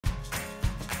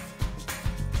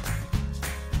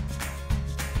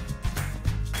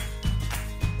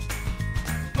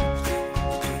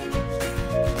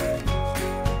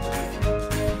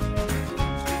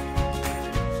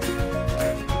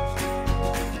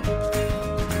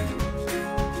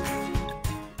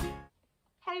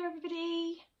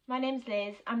my name's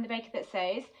Liz, I'm the baker that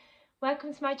sews.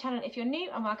 Welcome to my channel if you're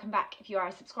new and welcome back if you are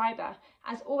a subscriber.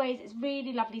 As always, it's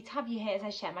really lovely to have you here as I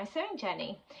share my sewing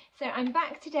journey. So I'm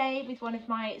back today with one of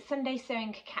my Sunday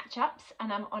sewing catch-ups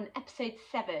and I'm on episode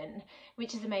 7,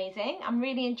 which is amazing. I'm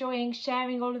really enjoying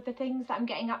sharing all of the things that I'm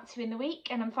getting up to in the week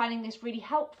and I'm finding this really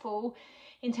helpful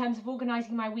in terms of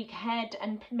organising my week ahead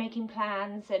and making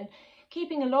plans and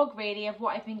keeping a log really of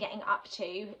what I've been getting up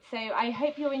to. So I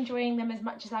hope you're enjoying them as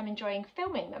much as I'm enjoying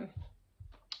filming them.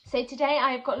 So today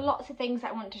I've got lots of things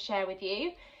I want to share with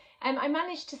you. I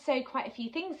managed to sew quite a few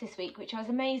things this week, which I was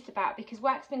amazed about because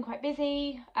work's been quite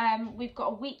busy. We've got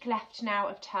a week left now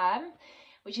of term,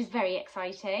 which is very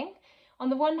exciting. On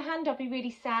the one hand, I'll be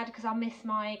really sad because I'll miss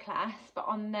my class, but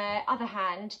on the other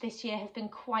hand, this year has been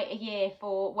quite a year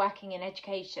for working in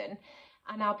education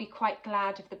and I'll be quite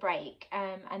glad of the break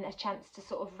and a chance to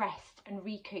sort of rest and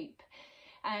recoup.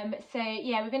 So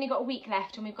yeah, we've only got a week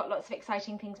left and we've got lots of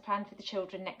exciting things planned for the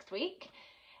children next week.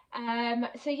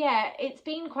 So yeah, it's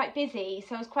been quite busy,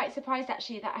 so I was quite surprised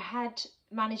actually that I had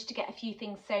managed to get a few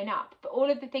things sewn up, but all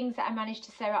of the things that I managed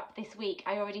to sew up this week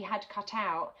I already had cut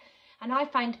out. And I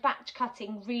find batch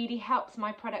cutting really helps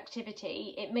my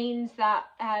productivity. It means that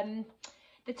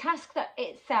the task that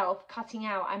itself, cutting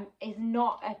out, is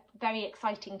not a very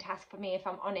exciting task for me, if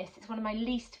I'm honest. It's one of my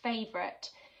least favourite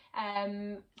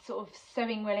sort of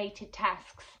sewing related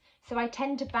tasks. So I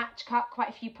tend to batch cut quite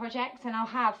a few projects and I'll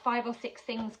have 5 or 6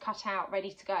 things cut out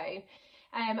ready to go.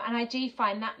 And I do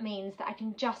find that means that I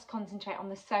can just concentrate on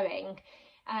the sewing.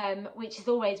 Which is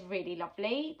always really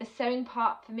lovely. The sewing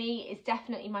part for me is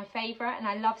definitely my favourite and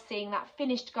I love seeing that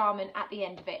finished garment at the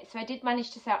end of it. So I did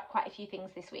manage to sew up quite a few things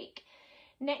this week.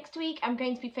 Next week I'm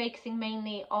going to be focusing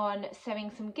mainly on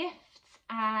sewing some gifts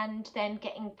and then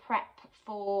getting prep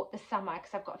for the summer because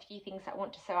I've got a few things that I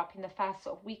want to sew up in the first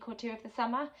sort of week or 2 of the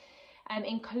summer,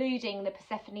 including the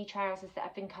Persephone trousers that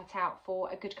have been cut out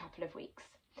for a good couple of weeks.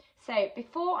 So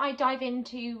before I dive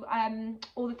into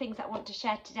all the things that I want to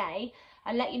share today,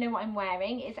 I'll let you know what I'm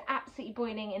wearing. It's absolutely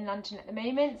boiling in London at the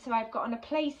moment. So I've got on a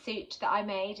playsuit that I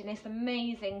made in this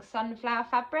amazing sunflower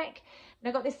fabric. And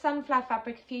I got this sunflower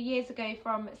fabric a few years ago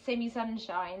from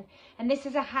SewMeSunshine. And this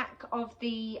is a hack of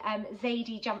the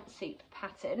Zadie jumpsuit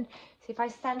pattern. So if I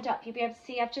stand up, you'll be able to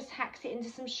see I've just hacked it into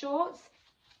some shorts.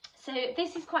 So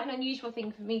this is quite an unusual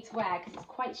thing for me to wear because it's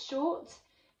quite short.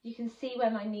 You can see where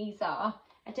my knees are.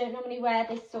 I don't normally wear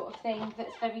this sort of thing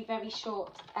that's very, very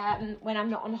short when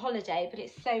I'm not on holiday, but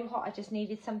it's so hot I just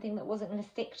needed something that wasn't going to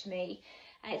stick to me.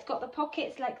 It's got the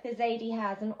pockets like the Zadie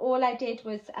has, and all I did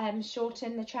was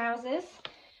shorten the trousers.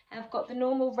 I've got the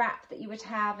normal wrap that you would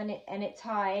have and it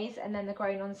ties, and then the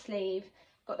grown-on sleeve.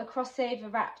 Got the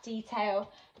crossover wrap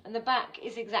detail, and the back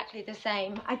is exactly the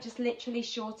same. I just literally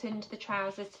shortened the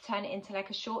trousers to turn it into like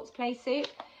a shorts playsuit,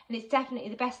 and it's definitely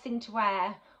the best thing to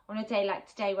wear on a day like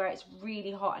today where it's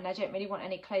really hot and I don't really want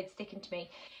any clothes sticking to me.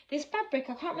 This fabric,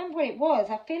 I can't remember what it was.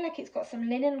 I feel like it's got some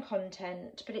linen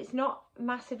content, but it's not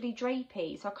massively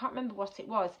drapey, so I can't remember what it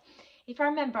was. If I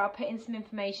remember, I'll put in some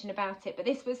information about it, but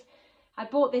this was, I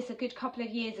bought this a good couple of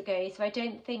years ago, so I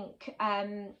don't think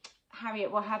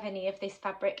Harriet will have any of this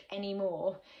fabric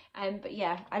anymore. But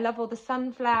yeah, I love all the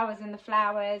sunflowers and the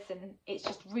flowers, and it's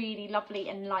just really lovely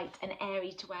and light and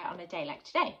airy to wear on a day like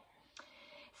today.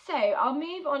 So I'll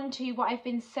move on to what I've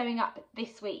been sewing up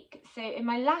this week. So in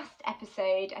my last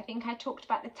episode, I think I talked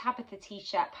about the Tabitha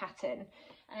t-shirt pattern.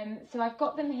 So I've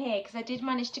got them here because I did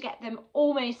manage to get them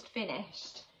almost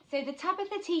finished. So the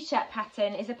Tabitha t-shirt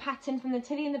pattern is a pattern from the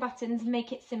Tilly and the Buttons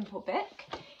Make It Simple book.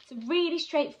 It's a really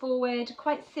straightforward,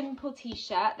 quite simple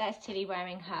t-shirt. There's Tilly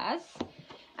wearing hers.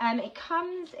 It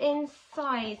comes in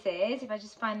sizes, if I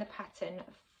just find the pattern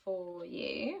for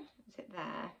you. Is it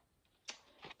there?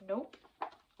 Nope.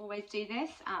 Always do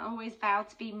this. I always vow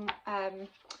to be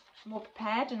more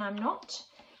prepared and I'm not.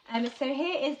 So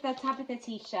here is the Tabitha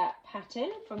t-shirt pattern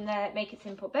from the Make It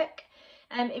Simple book.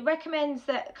 It recommends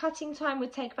that cutting time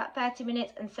would take about 30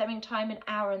 minutes and sewing time 1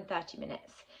 hour and 30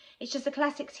 minutes. It's just a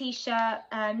classic t-shirt,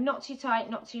 not too tight,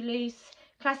 not too loose,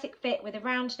 classic fit with a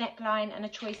round neckline and a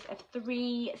choice of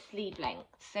 3 sleeve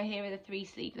lengths. So here are the 3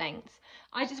 sleeve lengths.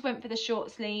 I just went for the short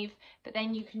sleeve, but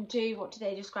then you can do, what do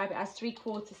they describe it as,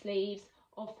 3/4 sleeves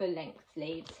or full length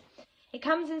sleeves. It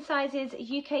comes in sizes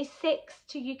UK 6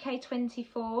 to UK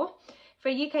 24. For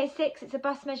a UK 6, it's a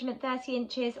bust measurement 30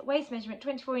 inches, waist measurement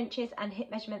 24 inches and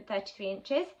hip measurement 33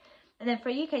 inches. And then for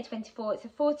a UK 24, it's a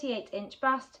 48 inch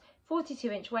bust,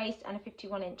 42 inch waist and a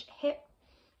 51 inch hip.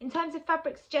 In terms of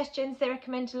fabric suggestions, they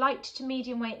recommend light to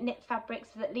medium weight knit fabrics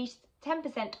with at least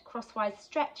 10% crosswise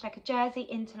stretch, like a jersey,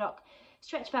 interlock,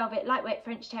 stretch velvet, lightweight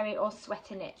French terry or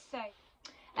sweater knit. So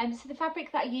So the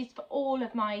fabric that I used for all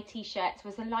of my t-shirts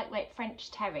was a lightweight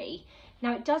French terry.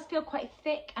 Now it does feel quite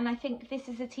thick, and I think this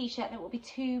is a t-shirt that will be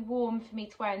too warm for me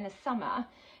to wear in the summer,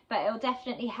 but it'll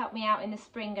definitely help me out in the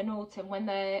spring and autumn when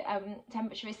the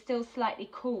temperature is still slightly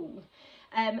cool.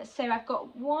 So I've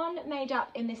got one made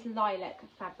up in this lilac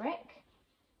fabric.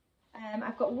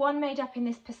 I've got one made up in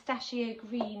this pistachio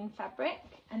green fabric,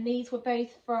 and these were both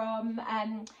from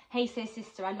Hey Sew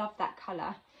Sister. I love that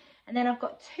colour. And then I've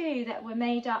got two that were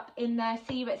made up in the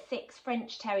See You at 6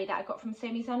 French terry that I got from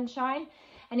SewMeSunshine.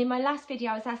 And in my last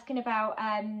video I was asking about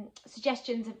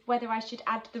suggestions of whether I should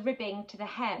add the ribbing to the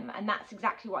hem, and that's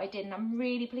exactly what I did, and I'm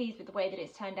really pleased with the way that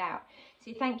it's turned out.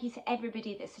 So thank you to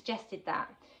everybody that suggested that.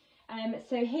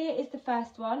 So here is the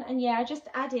first one, and yeah, I just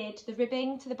added the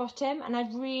ribbing to the bottom, and I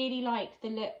really liked the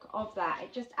look of that.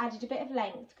 It just added a bit of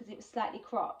length because it was slightly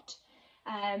cropped,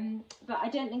 but I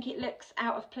don't think it looks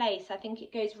out of place. I think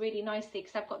it goes really nicely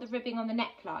because I've got the ribbing on the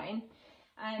neckline.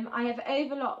 I have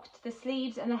overlocked the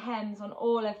sleeves and the hems on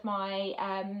all of my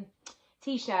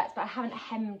t-shirts, but I haven't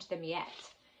hemmed them yet.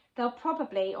 They'll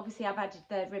probably, obviously I've added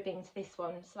the ribbing to this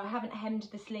one, so I haven't hemmed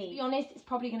the sleeve. To be honest, it's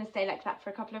probably going to stay like that for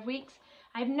a couple of weeks.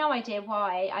 I have no idea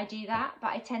why I do that,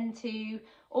 but I tend to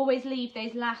always leave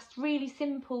those last really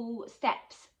simple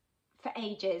steps for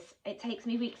ages. It takes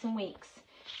me weeks and weeks.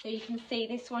 So you can see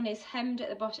this one is hemmed at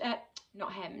the bottom,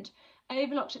 not hemmed,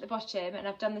 overlocked at the bottom, and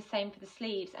I've done the same for the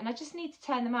sleeves. And I just need to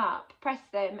turn them up, press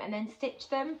them, and then stitch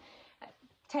them.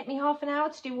 Take me half an hour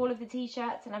to do all of the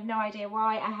t-shirts, and I've no idea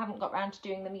why I haven't got round to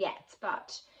doing them yet,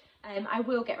 but I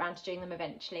will get round to doing them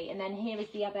eventually. And then here is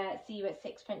the other See You at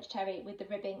 6 French terry with the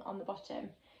ribbing on the bottom.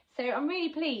 So I'm really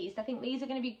pleased. I think these are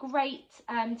going to be great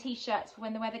t-shirts for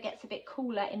when the weather gets a bit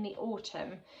cooler in the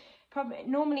autumn. Probably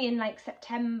normally in like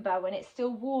September when it's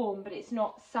still warm, but it's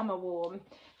not summer warm.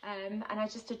 And I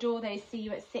just adore those See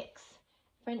You at 6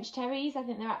 French terries. I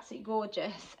think they're absolutely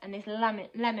gorgeous, and this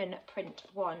lemon print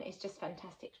one is just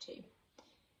fantastic too.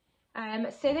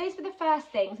 So those were the first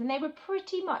things, and they were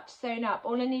pretty much sewn up.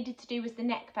 All I needed to do was the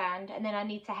neckband, and then I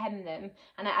need to hem them,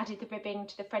 and I added the ribbing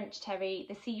to the French terry,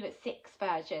 the See You at 6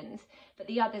 versions, but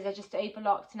the others are just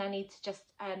overlocked and I need to just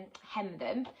hem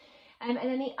them. And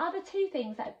then the other two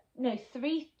things that, no,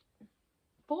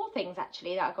 four things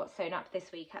actually that I got sewn up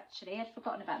this week actually. I'd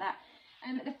forgotten about that.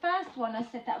 The first one I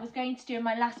said that I was going to do in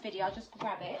my last video. I'll just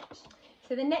grab it.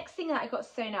 So the next thing that I got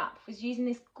sewn up was using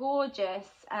this gorgeous,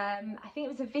 I think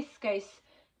it was a viscose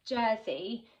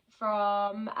jersey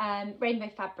from Rainbow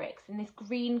Fabrics in this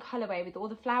green colourway with all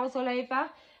the flowers all over.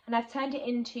 And I've turned it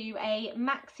into a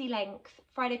maxi length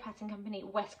Friday Pattern Company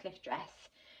Westcliff dress.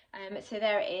 So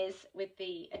there it is with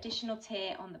the additional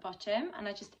tier on the bottom, and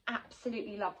I just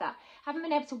absolutely love that. I haven't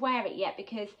been able to wear it yet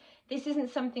because this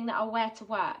isn't something that I'll wear to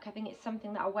work. I think it's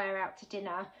something that I'll wear out to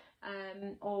dinner,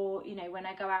 or you know, when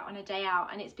I go out on a day out,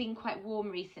 and it's been quite warm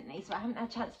recently, so I haven't had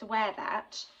a chance to wear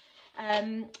that.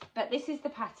 But this is the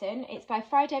pattern. It's by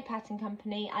Friday Pattern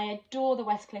Company. I adore the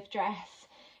Westcliff dress.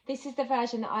 This is the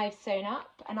version that I've sewn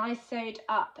up, and I sewed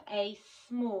up a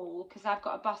small because I've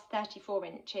got a bust 34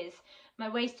 inches. My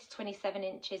waist is 27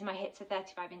 inches, my hips are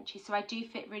 35 inches, so I do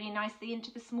fit really nicely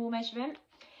into the small measurement.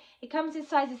 It comes in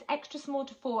sizes extra small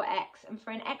to 4X, and for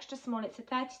an extra small it's a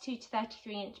 32 to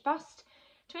 33 inch bust,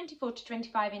 24 to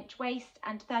 25 inch waist,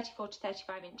 and 34 to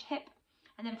 35 inch hip.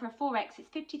 And then for a 4X it's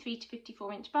 53 to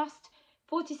 54 inch bust,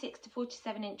 46 to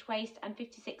 47 inch waist, and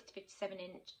 56 to 57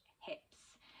 inch hips.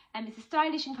 It's a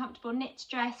stylish and comfortable knit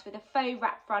dress with a faux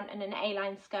wrap front and an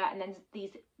A-line skirt, and then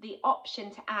the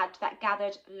option to add that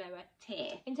gathered lower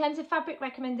tier. In terms of fabric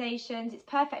recommendations, it's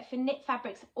perfect for knit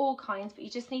fabrics of all kinds, but you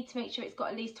just need to make sure it's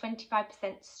got at least 25%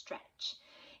 stretch.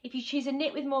 If you choose a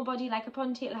knit with more body like a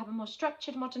ponte, it'll have a more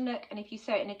structured modern look, and if you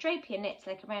sew it in a drapier knit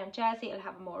like a round jersey, it'll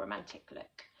have a more romantic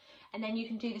look. And then you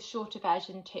can do the shorter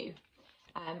version too,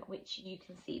 which you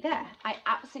can see there. I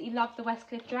absolutely love the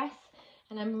Westcliff dress,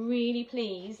 and I'm really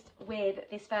pleased with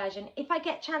this version. If I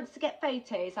get a chance to get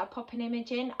photos, I'll pop an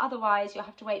image in. Otherwise, you'll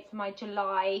have to wait for my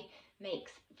July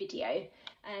makes video.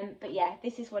 But yeah,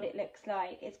 this is what it looks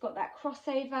like. It's got that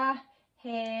crossover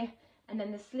here, and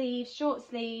then the sleeves, short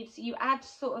sleeves. You add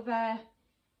sort of a,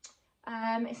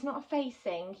 it's not a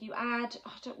facing. You add,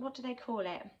 what do they call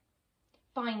it?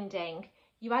 Binding.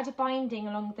 You add a binding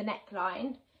along the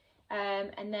neckline.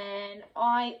 And then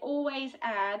I always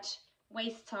add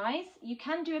waist ties. You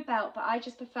can do a belt, but I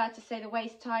just prefer to sew the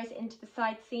waist ties into the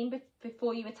side seam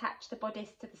before you attach the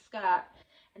bodice to the skirt.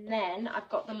 And then I've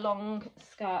got the long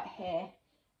skirt here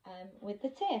with the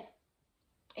tier.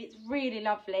 It's really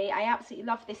lovely. I absolutely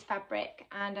love this fabric,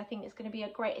 and I think it's going to be a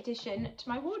great addition to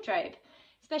my wardrobe,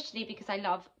 especially because I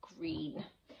love green.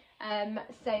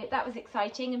 So that was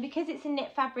exciting, and because it's a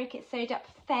knit fabric, it sewed up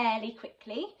fairly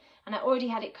quickly, and I already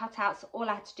had it cut out, so all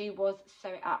I had to do was sew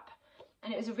it up,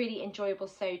 and it was a really enjoyable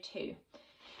sew too.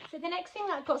 So the next thing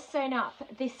that got sewn up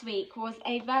this week was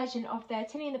a version of the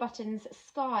Tilly and the Buttons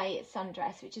Sky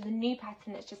sundress, which is a new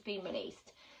pattern that's just been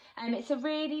released. It's a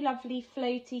really lovely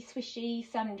floaty swishy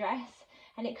sundress,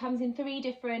 and it comes in 3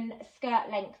 different skirt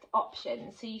length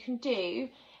options. So you can do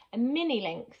a mini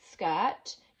length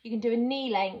skirt, you can do a knee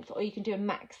length, or you can do a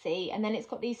maxi, and then it's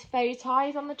got these faux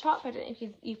ties on the top. I don't know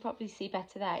if you probably see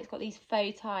better there. It's got these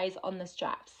faux ties on the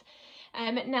straps.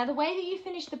 Now the way that you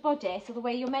finish the bodice, or the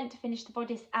way you're meant to finish the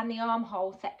bodice and the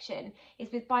armhole section,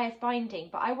 is with bias binding,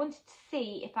 but I wanted to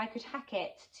see if I could hack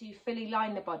it to fully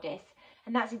line the bodice,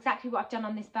 and that's exactly what I've done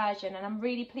on this version, and I'm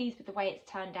really pleased with the way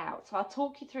it's turned out. So I'll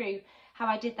talk you through how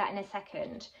I did that in a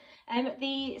second.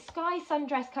 The Sky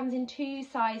sundress comes in 2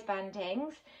 size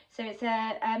bandings, so it's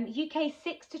a UK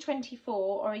 6 to 24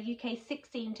 or a UK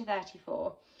 16 to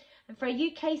 34. And for a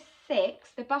UK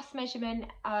 6, the bust measurement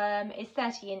is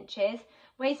 30 inches,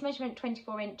 waist measurement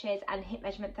 24 inches, and hip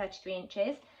measurement 33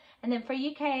 inches. And then for a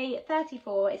UK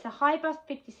 34, it's a high bust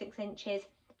 56 inches,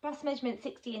 bust measurement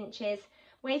 60 inches,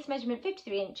 waist measurement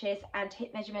 53 inches, and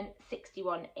hip measurement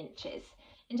 61 inches.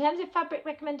 In terms of fabric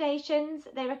recommendations,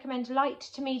 they recommend light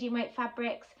to medium weight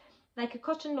fabrics like a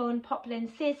cotton lawn, poplin,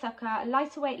 seersucker,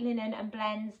 lighter weight linen and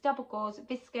blends, double gauze,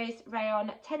 viscose, rayon,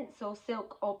 tencel,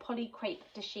 silk or poly crepe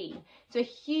de chine. So a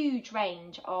huge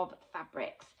range of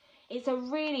fabrics. It's a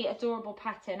really adorable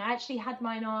pattern. I actually had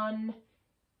mine on,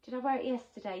 did I wear it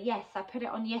yesterday? Yes, I put it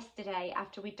on yesterday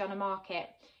after we'd done a market.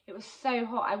 It was so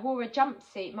hot. I wore a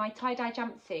jumpsuit, my tie-dye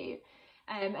jumpsuit.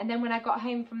 And then when I got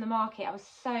home from the market, I was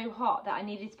so hot that I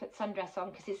needed to put sundress on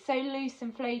because it's so loose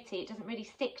and floaty, it doesn't really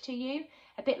stick to you,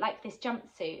 a bit like this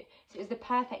jumpsuit. So it was the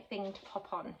perfect thing to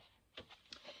pop on.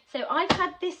 So I've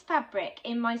had this fabric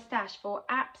in my stash for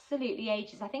absolutely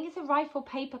ages. I think it's a Rifle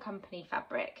Paper Company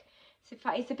fabric. So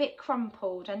it's a bit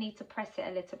crumpled. I need to press it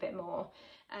a little bit more.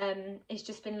 It's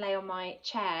just been lay on my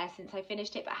chair since I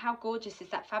finished it. But how gorgeous is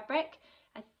that fabric?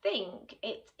 I think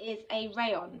it is a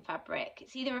rayon fabric.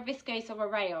 It's either a viscose or a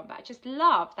rayon, but I just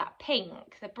love that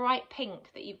pink, the bright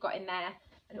pink that you've got in there,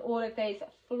 and all of those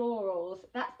florals.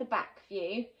 That's the back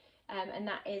view, and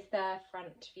that is the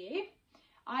front view.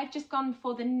 I've just gone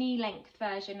for the knee length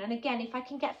version, and again, if I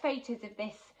can get photos of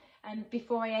this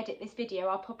before I edit this video,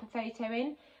 I'll pop a photo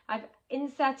in. I've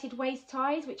inserted waist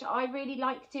ties, which I really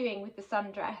like doing with the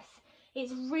sundress.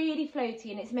 It's really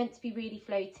floaty, and it's meant to be really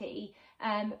floaty.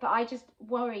 But I just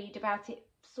worried about it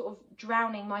sort of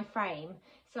drowning my frame.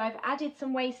 So I've added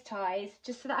some waist ties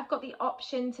just so that I've got the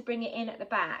option to bring it in at the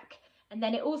back. And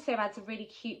then it also adds a really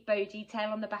cute bow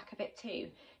detail on the back of it too.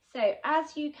 So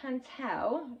as you can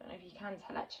tell, I don't know if you can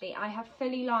tell actually, I have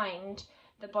fully lined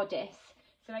the bodice.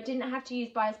 So I didn't have to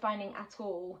use bias binding at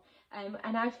all.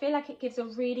 And I feel like it gives a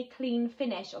really clean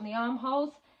finish on the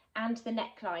armholes and the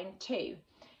neckline too.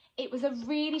 It was a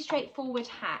really straightforward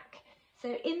hack.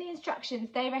 So in the instructions,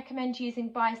 they recommend using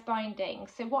bias binding.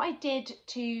 So what I did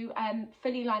to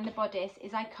fully line the bodice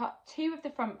is I cut 2 of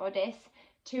the front bodice,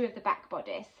 2 of the back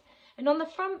bodice. And on the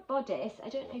front bodice, I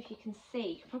don't know if you can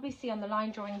see, you can probably see on the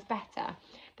line drawings better,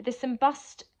 but there's some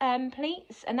bust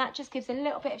pleats, and that just gives a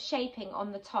little bit of shaping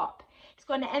on the top. It's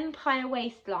got an empire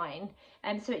waistline,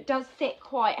 so it does sit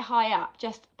quite high up,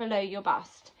 just below your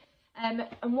bust. And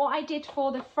what I did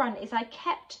for the front is I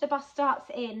kept the bust darts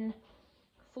in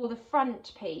for the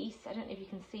front piece. I don't know if you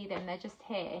can see them, they're just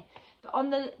here. But on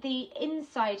the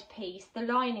inside piece, the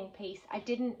lining piece, I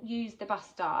didn't use the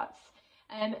bust darts.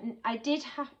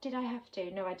 Did I have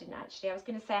to? No, I didn't actually. I was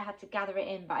going to say I had to gather it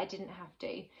in, but I didn't have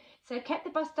to. So I kept the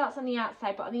bust darts on the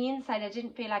outside, but on the inside I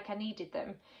didn't feel like I needed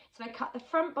them. So I cut the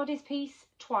front bodice piece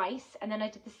twice, and then I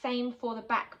did the same for the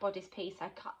back bodice piece. I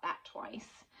cut that twice.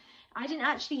 I didn't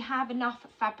actually have enough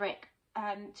fabric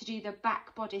to do the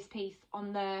back bodice piece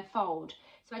on the fold.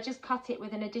 So I just cut it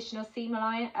with an additional seam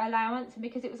allowance, and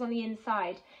because it was on the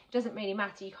inside, it doesn't really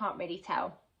matter, you can't really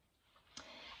tell.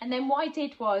 And then what I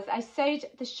did was I sewed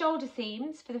the shoulder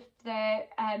seams for the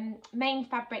main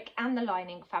fabric and the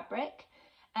lining fabric.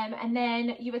 And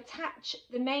then you attach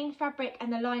the main fabric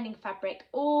and the lining fabric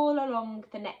all along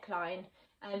the neckline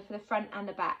for the front and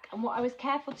the back. And what I was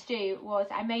careful to do was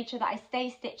I made sure that I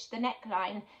stay stitched the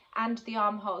neckline and the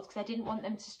armholes because I didn't want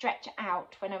them to stretch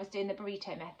out when I was doing the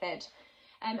burrito method.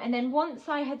 And then once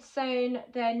I had sewn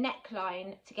the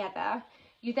neckline together,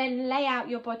 you then lay out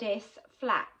your bodice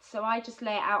flat. So I just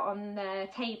lay it out on the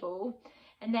table,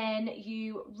 and then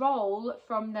you roll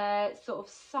from the sort of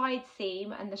side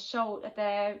seam and the shoulder,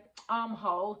 the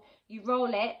armhole, you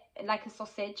roll it like a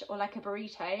sausage or like a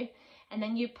burrito, and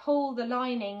then you pull the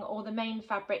lining or the main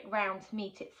fabric round to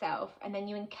meet itself, and then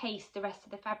you encase the rest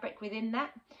of the fabric within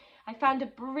that. I found a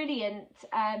brilliant,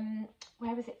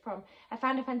 where was it from? I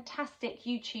found a fantastic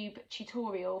YouTube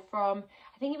tutorial from,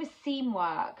 I think it was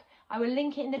Seamwork. I will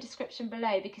link it in the description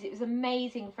below because it was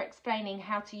amazing for explaining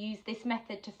how to use this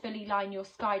method to fully line your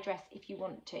sky dress if you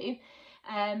want to.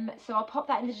 So I'll pop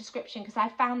that in the description because I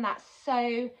found that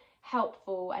so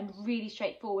helpful and really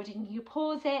straightforward, and you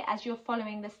pause it as you're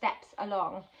following the steps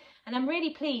along. And I'm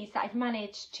really pleased that I've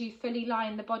managed to fully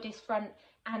line the bodice front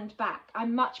and back. I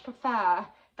much prefer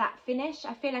that finish.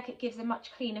 I feel like it gives a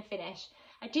much cleaner finish.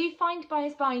 I do find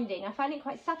bias binding, I find it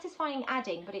quite satisfying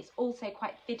adding, but it's also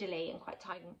quite fiddly and quite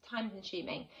time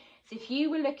consuming. So if you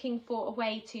were looking for a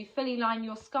way to fully line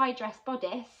your sky dress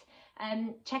bodice,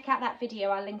 check out that video.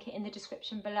 I'll link it in the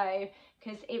description below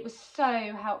because it was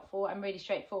so helpful and really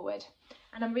straightforward.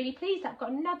 And I'm really pleased that I've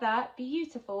got another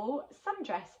beautiful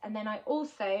sundress, and then I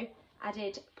also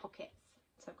added pockets.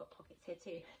 So I've got pockets here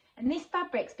too. And this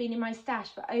fabric's been in my stash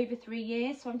for over 3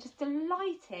 years, so I'm just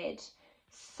delighted,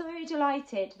 so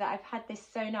delighted that I've had this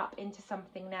sewn up into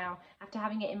something now after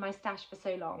having it in my stash for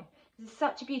so long. It's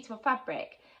such a beautiful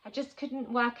fabric. I just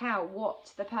couldn't work out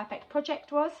what the perfect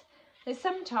project was. So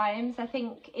sometimes I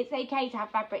think it's okay to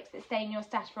have fabrics that stay in your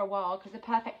stash for a while because the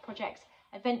perfect project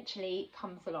eventually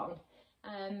comes along.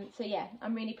 So yeah,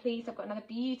 I'm really pleased. I've got another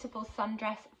beautiful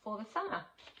sundress for the summer.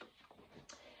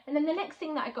 And then the next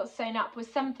thing that I got sewn up was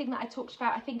something that I talked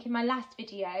about, I think, in my last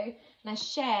video. And I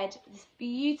shared this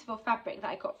beautiful fabric that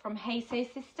I got from Hey Sew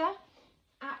Sister.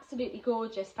 Absolutely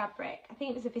gorgeous fabric. I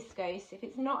think it was a viscose. If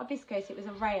it's not a viscose, it was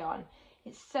a rayon.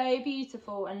 It's so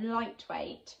beautiful and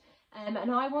lightweight. And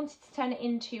I wanted to turn it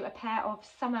into a pair of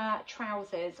summer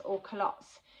trousers or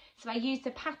culottes. So I used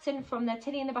a pattern from the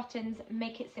Tilly and the Buttons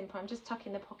Make It Simple. I'm just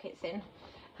tucking the pockets in.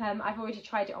 I've already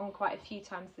tried it on quite a few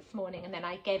times this morning, and then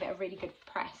I gave it a really good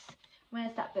press.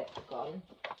 Where's that book gone?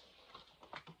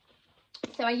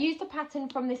 So I used a pattern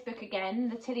from this book again,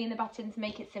 the Tilly and the Buttons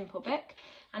Make It Simple book,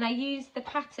 and I used the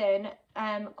pattern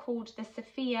called the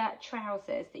Sophia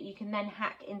trousers that you can then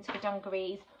hack into a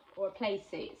dungarees or a play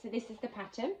suit. So this is the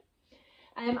pattern.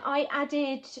 I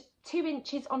added 2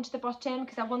 inches onto the bottom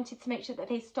because I wanted to make sure that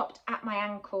they stopped at my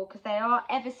ankle because they are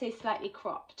ever so slightly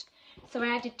cropped. So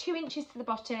I added 2 inches to the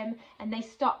bottom and they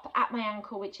stop at my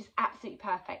ankle, which is absolutely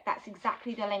perfect. That's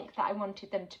exactly the length that I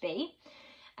wanted them to be.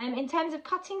 In terms of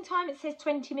cutting time, it says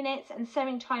 20 minutes and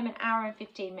sewing time 1 hour and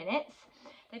 15 minutes.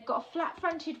 They've got a flat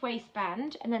fronted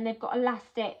waistband and then they've got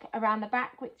elastic around the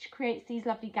back, which creates these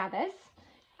lovely gathers.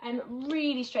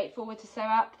 Really straightforward to sew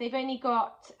up. They've only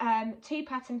got 2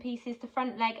 pattern pieces, the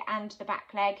front leg and the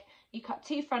back leg. You cut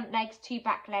 2 front legs, 2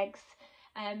 back legs,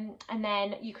 and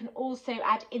then you can also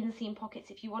add inseam pockets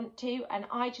if you want to. And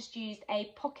I just used a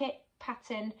pocket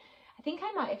pattern. I think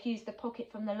I might have used the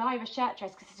pocket from the Lyra shirt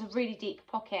dress because it's a really deep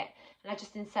pocket, and I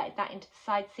just inserted that into the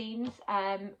side seams.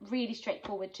 Really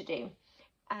straightforward to do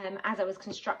as I was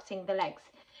constructing the legs.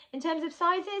 In terms of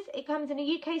sizes, it comes in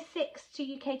a UK 6 to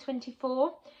UK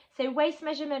 24. So waist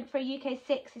measurement for a UK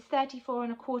 6 is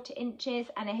 34¼ inches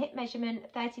and a hip measurement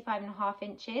 35½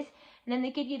 inches. And then they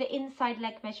give you the inside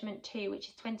leg measurement too, which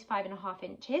is 25½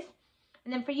 inches.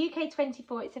 And then for UK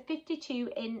 24, it's a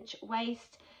 52-inch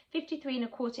waist,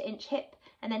 53¼ inch hip,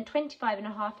 and then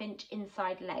 25½ inch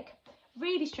inside leg.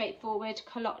 Really straightforward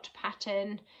culotte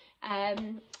pattern.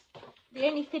 The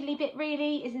only fiddly bit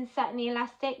really is inserting the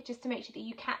elastic just to make sure that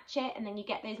you catch it and then you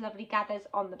get those lovely gathers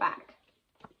on the back.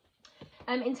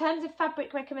 In terms of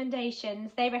fabric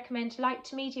recommendations, they recommend light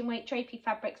to medium weight drapey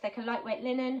fabrics like a lightweight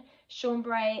linen,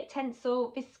 chambray,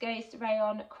 tencel, viscose,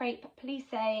 rayon, crepe,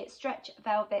 plissé, stretch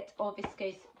velvet or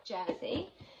viscose jersey.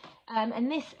 And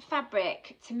this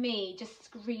fabric to me just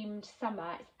screamed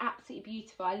summer. It's absolutely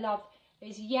beautiful. I love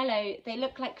those yellow, they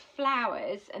look like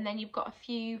flowers, and then you've got a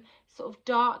few sort of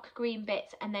dark green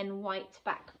bits and then white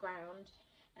background.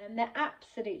 And they're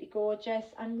absolutely gorgeous.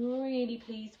 I'm really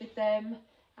pleased with them.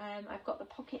 I've got the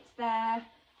pockets there,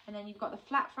 and then you've got the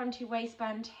flat fronted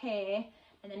waistband here,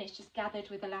 and then it's just gathered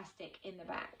with elastic in the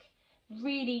back.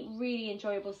 Really, really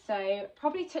enjoyable sew.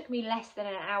 Probably took me less than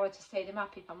an hour to sew them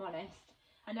up, if I'm honest.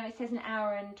 I know it says 1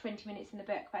 hour and 20 minutes in the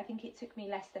book, but I think it took me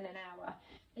less than an hour.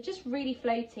 They're just really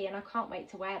floaty and I can't wait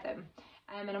to wear them.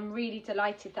 And I'm really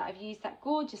delighted that I've used that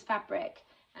gorgeous fabric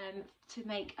to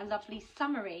make a lovely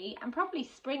summery and probably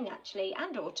spring actually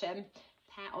and autumn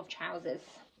pair of trousers.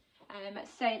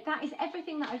 So that is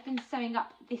everything that I've been sewing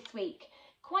up this week.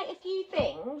 quite a few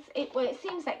things. Well, it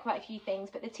seems like quite a few things,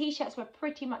 but the t-shirts were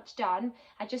pretty much done.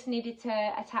 I just needed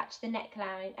to attach the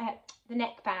neckline, the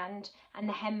neckband and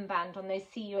the hemband on those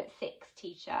See You at 6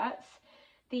 t-shirts.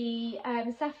 The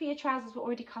Saphir trousers were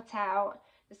already cut out.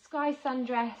 The sky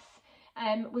sundress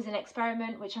was an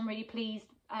experiment, which I'm really pleased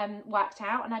worked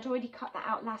out, and I'd already cut that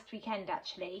out last weekend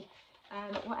actually.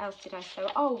 What else did I sew?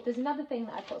 Oh, there's another thing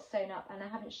that I've got sewn up and I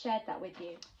haven't shared that with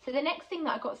you. So the next thing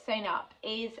that I got sewn up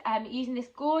is using this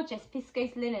gorgeous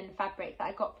viscose linen fabric that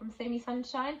I got from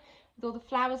SewMeSunshine with all the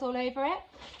flowers all over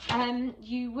it.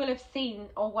 You will have seen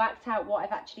or worked out what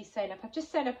I've actually sewn up. I've just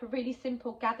sewn up a really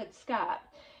simple gathered skirt.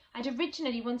 I'd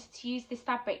originally wanted to use this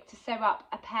fabric to sew up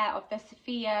a pair of the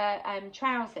Sophia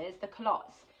trousers, the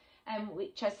culottes,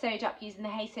 which I sewed up using the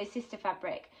Hey Sew Sister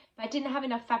fabric. But I didn't have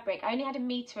enough fabric. I only had 1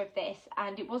 metre of this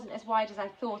and it wasn't as wide as I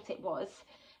thought it was.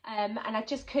 And I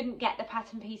just couldn't get the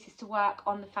pattern pieces to work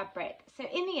on the fabric. So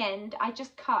in the end, I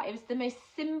just cut. It was the most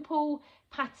simple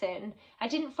pattern. I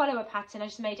didn't follow a pattern, I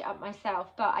just made it up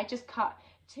myself. But I just cut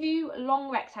 2 long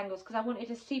rectangles because I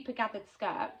wanted a super gathered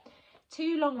skirt.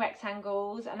 2 long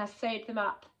rectangles and I sewed them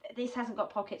up. This hasn't got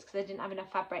pockets because I didn't have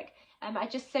enough fabric. I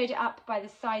just sewed it up by the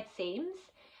side seams.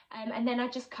 And then I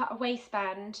just cut a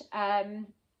waistband.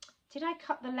 Did I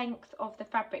cut the length of the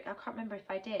fabric? I can't remember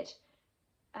if I did.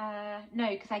 No,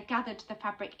 because I gathered the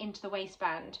fabric into the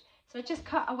waistband. So I just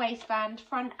cut a waistband,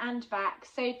 front and back,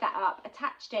 sewed that up,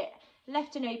 attached it,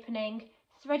 left an opening,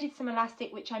 threaded some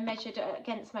elastic, which I measured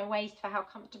against my waist for how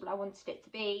comfortable I wanted it to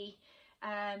be.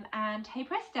 And hey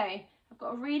presto, I've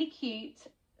got a really cute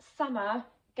summer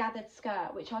gathered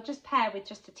skirt, which I'll just pair with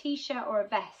just a t-shirt or a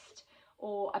vest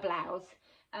or a blouse.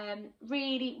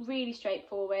 Really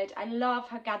straightforward. I love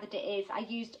how gathered it is. I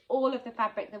used all of the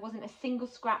fabric. There wasn't a single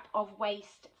scrap of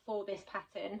waste for this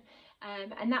pattern,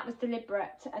 and that was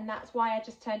deliberate, and that's why I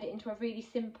just turned it into a really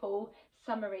simple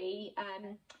summery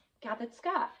gathered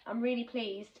skirt. I'm really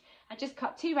pleased. I just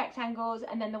cut 2 rectangles,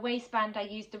 and then the waistband I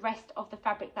used the rest of the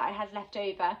fabric that I had left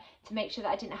over to make sure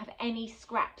that I didn't have any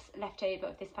scraps left over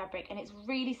of this fabric. And it's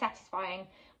really satisfying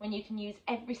when you can use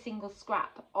every single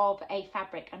scrap of a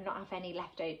fabric and not have any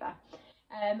left over.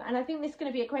 And I think this is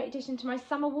going to be a great addition to my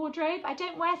summer wardrobe. I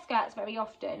don't wear skirts very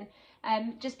often,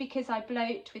 just because I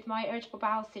bloat with my irritable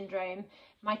bowel syndrome.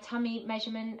 My tummy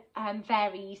measurement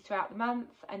varies throughout the month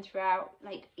and throughout,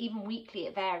 like, even weekly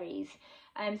it varies.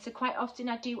 So quite often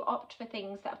I do opt for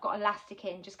things that have got elastic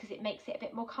in, just because it makes it a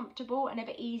bit more comfortable and a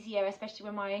bit easier, especially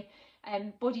when my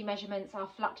body measurements are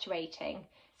fluctuating.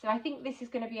 So I think this is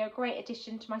going to be a great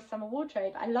addition to my summer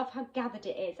wardrobe. I love how gathered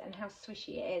it is and how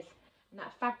swishy it is. And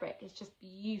that fabric is just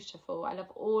beautiful. I love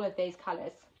all of those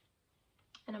colours.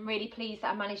 And I'm really pleased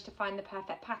that I managed to find the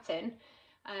perfect pattern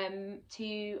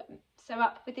to sew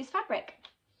up with this fabric.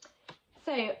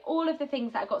 So all of the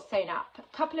things that I got sewn up,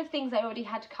 a couple of things I already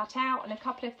had cut out and a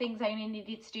couple of things I only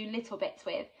needed to do little bits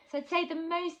with. So I'd say the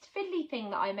most fiddly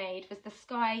thing that I made was the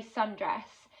sky sundress,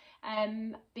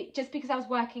 just because I was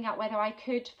working out whether I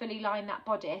could fully line that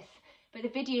bodice. But the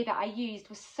video that I used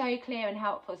was so clear and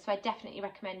helpful, so I definitely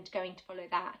recommend going to follow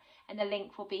that, and the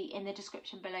link will be in the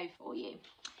description below for you.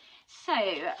 So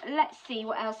let's see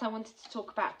what else I wanted to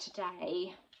talk about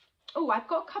today. Oh, I've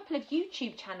got a couple of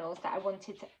YouTube channels that I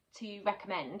wanted to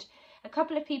recommend. A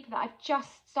couple of people that I've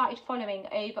just started following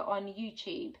over on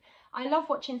YouTube. I love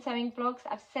watching sewing vlogs.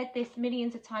 I've said this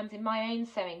millions of times in my own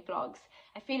sewing vlogs.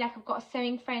 I feel like I've got a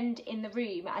sewing friend in the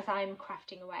room as I'm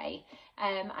crafting away.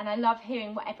 And I love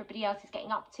hearing what everybody else is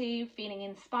getting up to, feeling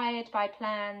inspired by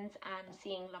plans and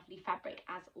seeing lovely fabric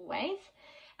as always.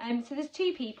 So there's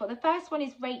 2 people. The first one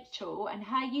is Rachel, and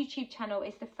her YouTube channel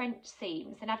is The French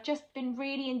Seams, and I've just been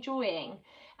really enjoying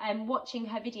watching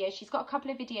her videos. She's got a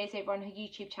couple of videos over on her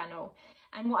YouTube channel.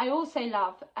 And what I also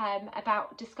love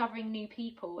about discovering new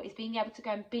people is being able to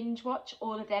go and binge watch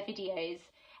all of their videos.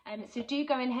 So do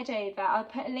go and head over. I'll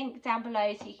put a link down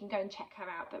below so you can go and check her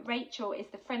out. But Rachel is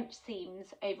The French Seams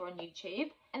over on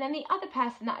YouTube. And then the other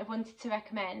person that I wanted to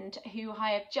recommend, who I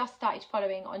have just started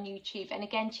following on YouTube, and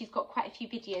again she's got quite a few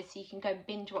videos so you can go and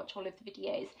binge watch all of the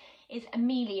videos, is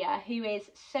Amelia, who is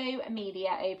Sew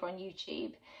Amelia over on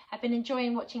YouTube. I've been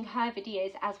enjoying watching her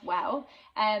videos as well,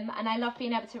 and I love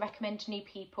being able to recommend new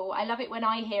people. I love it when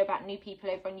I hear about new people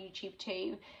over on YouTube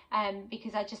too,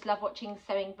 because I just love watching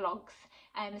sewing vlogs.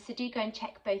 So do go and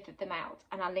check both of them out,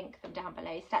 and I'll link them down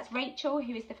below. So that's Rachel,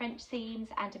 who is The French Seams,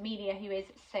 and Amelia, who is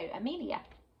Sew Amelia.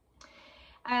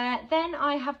 Then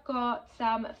I have got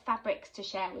some fabrics to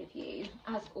share with you,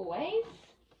 as always.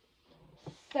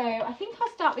 So I think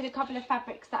I'll start with a couple of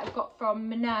fabrics that I've got from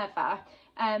Minerva,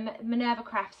 Minerva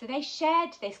Crafts. So they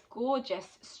shared this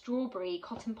gorgeous strawberry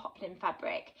cotton poplin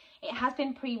fabric. It has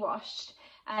been pre-washed.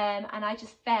 and I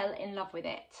just fell in love with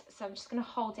it. So I'm just going to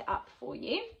hold it up for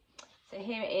you. So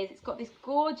here it is. It's got this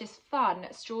gorgeous fun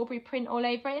strawberry print all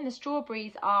over it, and the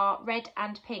strawberries are red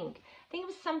and pink. I think it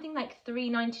was something like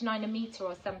 $3.99 a metre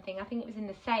or something. I think it was in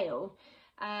the sale.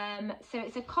 So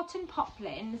it's a cotton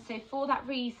poplin, so for that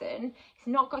reason it's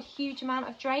not got a huge amount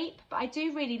of drape, but I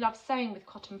do really love sewing with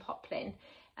cotton poplin.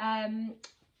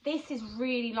 This is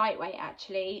really lightweight,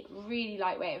 actually, really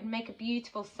lightweight. It would make a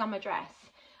beautiful summer dress.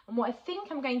 And what I think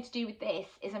I'm going to do with this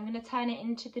is I'm going to turn it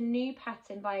into the new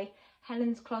pattern by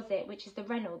Helen's Closet, which is the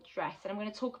Reynolds dress, and I'm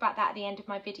going to talk about that at the end of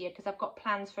my video because I've got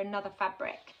plans for another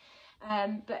fabric.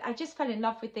 But I just fell in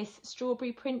love with this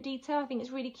strawberry print detail. I think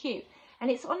it's really cute, and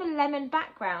it's on a lemon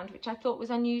background, which I thought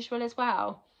was unusual as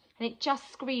well, and it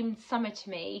just screamed summer to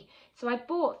me. So I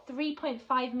bought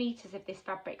 3.5 meters of this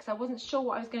fabric because I wasn't sure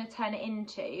what I was going to turn it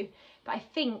into, but I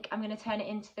think I'm going to turn it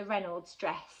into the Reynolds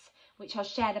dress, which I'll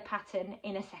share the pattern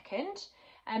in a second.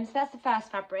 So that's the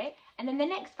first fabric, and then the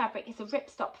next fabric is a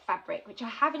ripstop fabric, which I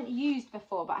haven't used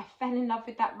before, but I fell in love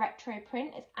with that retro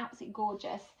print. It's absolutely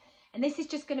gorgeous. And this is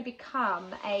just going to become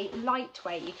a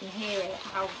lightweight, you can hear it,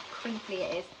 how crinkly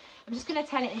it is. I'm just going to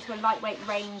turn it into a lightweight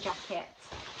rain jacket.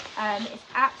 It's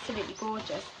absolutely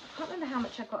gorgeous. I can't remember how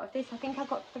much I got of this. I think I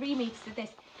got 3 meters of this.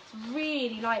 It's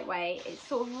really lightweight. It's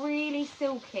sort of really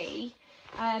silky,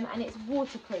 and it's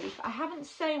waterproof. I haven't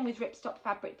sewn with ripstop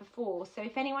fabric before, so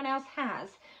if anyone else has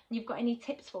and you've got any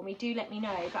tips for me, do let me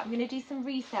know. But I'm going to do some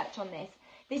research on this.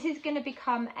 This is going to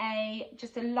become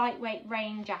just a lightweight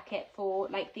rain jacket for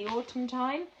like the autumn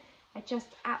time. I just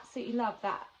absolutely love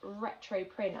that retro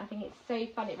print. I think it's so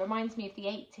fun. It reminds me of the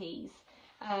 80s.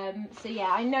 So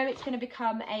yeah, I know it's going to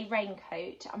become a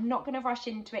raincoat. I'm not going to rush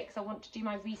into it because I want to do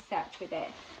my research with it.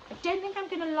 I don't think I'm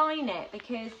going to line it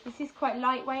because this is quite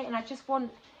lightweight, and I just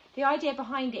want, the idea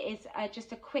behind it is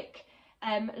just a quick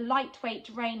lightweight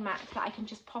rain mat that I can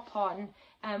just pop on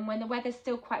when the weather's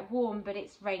still quite warm but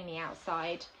it's rainy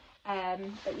outside.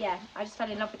 But yeah, I just fell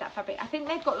in love with that fabric. I think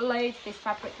they've got loads of this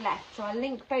fabric left, so I'll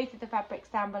link both of the fabrics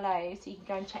down below so you can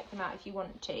go and check them out if you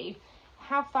want to.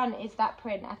 How fun is that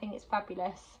print? I think it's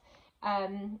fabulous.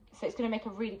 So it's going to make a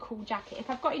really cool jacket. If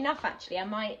I've got enough, actually, I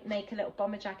might make a little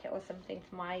bomber jacket or something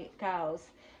for my girls,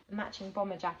 a matching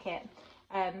bomber jacket.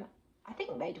 I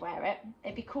think they'd wear it.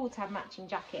 It'd be cool to have matching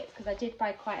jackets because I did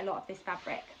buy quite a lot of this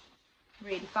fabric.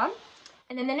 Really fun.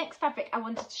 And then the next fabric I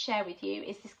wanted to share with you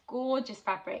is this gorgeous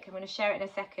fabric. I'm going to share it in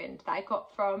a second, that I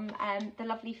got from the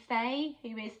lovely Faye,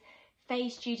 who is Faye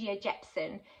Studio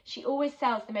Jepson. She always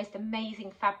sells the most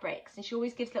amazing fabrics, and she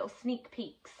always gives little sneak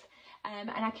peeks. And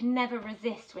I can never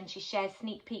resist when she shares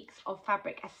sneak peeks of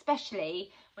fabric,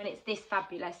 especially when it's this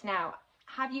fabulous. Now,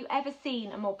 have you ever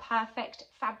seen a more perfect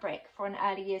fabric for an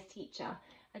early years teacher?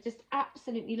 I just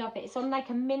absolutely love it. It's on like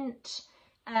a mint,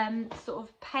 sort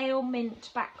of pale mint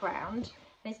background,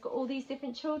 and it's got all these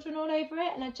different children all over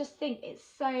it, and I just think it's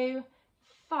so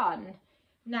fun.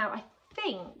 Now, I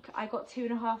think I got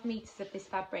 2.5 meters of this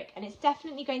fabric, and it's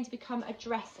definitely going to become a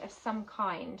dress of some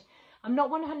kind. I'm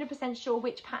not 100% sure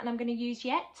which pattern I'm going to use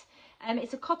yet.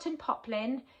 It's a cotton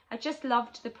poplin. I just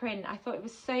loved the print. I thought it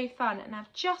was so fun, and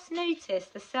I've just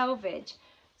noticed the selvage.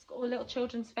 It's got all little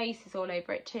children's faces all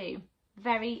over it too.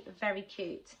 Very, very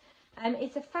cute.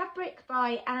 It's a fabric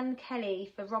by Anne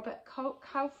Kelly for Robert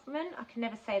Kaufman. I can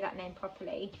never say that name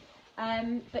properly.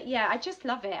 But yeah, I just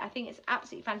love it. I think it's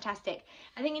absolutely fantastic.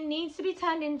 I think it needs to be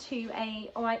turned into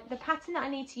the pattern that I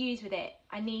need to use with it.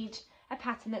 I need a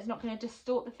pattern that's not going to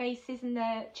distort the faces and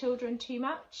the children too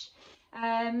much.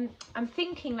 I'm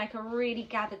thinking like a really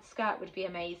gathered skirt would be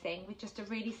amazing with just a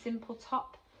really simple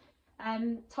top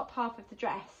half of the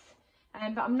dress.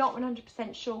 But I'm not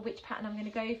 100% sure which pattern I'm going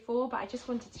to go for, but I just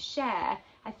wanted to share.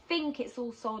 I think it's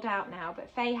all sold out now, but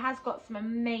Faye has got some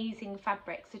amazing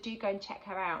fabrics, so do go and check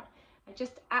her out. I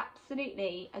just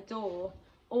absolutely adore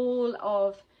all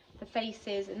of the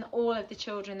faces and all of the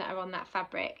children that are on that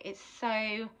fabric. It's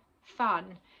so fun,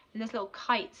 and there's little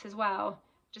kites as well.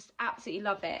 Just absolutely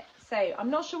love it. So I'm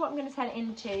not sure what I'm going to turn it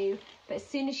into, but as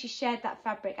soon as she shared that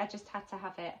fabric, I just had to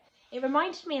have it. It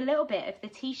reminded me a little bit of the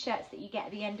t-shirts that you get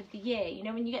at the end of the year. You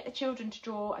know, when you get the children to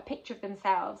draw a picture of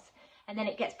themselves and then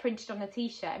it gets printed on the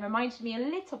t-shirt. It reminded me a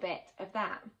little bit of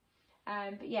that.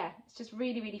 But yeah, it's just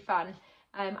really, really fun.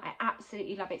 I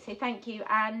absolutely love it. So thank you.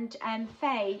 And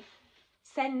Faye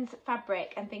sends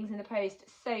fabric and things in the post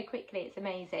so quickly. It's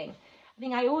amazing. I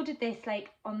think I ordered this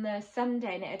like on the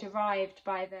Sunday and it had arrived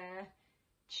by the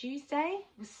Tuesday.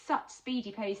 It was such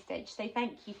speedy postage. So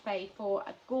thank you, Faye, for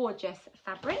a gorgeous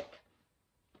fabric.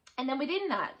 And then within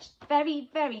that, very,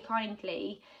 very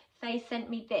kindly, Faye sent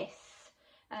me this.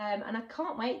 And I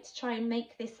can't wait to try and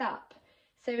make this up.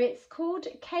 So it's called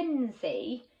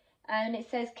Kenzie, and it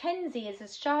says Kenzie is a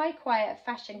shy, quiet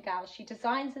fashion gal. She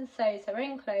designs and sews her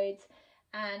own clothes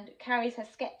and carries her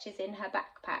sketches in her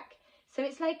backpack. So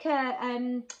it's like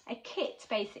a kit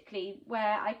basically,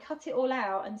 where I cut it all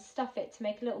out and stuff it to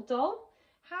make a little doll.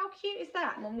 How cute is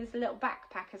that? And then there's a little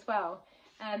backpack as well.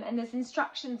 And there's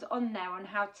instructions on there on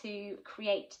how to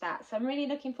create that. So I'm really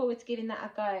looking forward to giving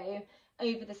that a go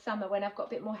over the summer when I've got a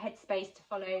bit more headspace to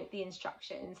follow the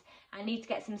instructions. I need to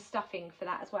get some stuffing for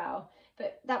that as well.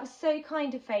 But that was so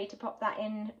kind of Faye to pop that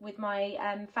in with my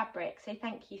fabric. So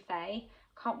thank you, Faye.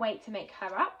 Can't wait to make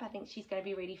her up. I think she's going to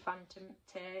be really fun to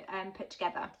put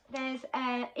together. There's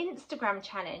an Instagram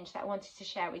challenge that I wanted to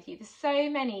share with you. There's so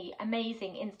many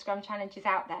amazing Instagram challenges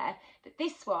out there, but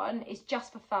this one is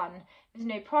just for fun. There's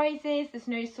no prizes, there's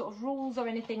no sort of rules or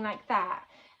anything like that.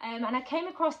 And I came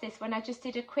across this when I just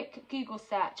did a quick Google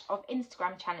search of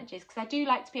Instagram challenges, because I do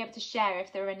like to be able to share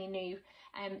if there are any new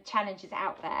challenges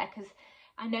out there, because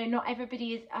I know not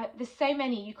everybody is, there's so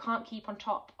many you can't keep on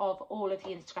top of all of the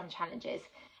Instagram challenges.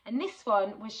 And this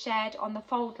one was shared on the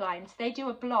Fold line. So they do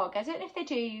a blog. I don't know if they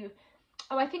do,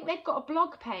 oh, I think they've got a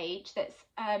blog page that's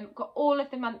got all of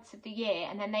the months of the year,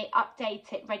 and then they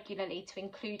update it regularly to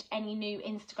include any new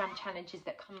Instagram challenges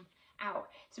that come out.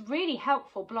 It's a really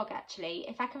helpful blog actually.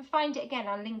 If I can find it again,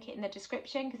 I'll link it in the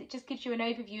description, because it just gives you an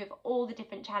overview of all the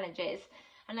different challenges.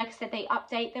 And like I said, they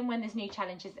update them when there's new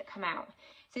challenges that come out.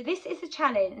 So this is a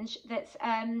challenge that's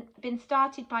been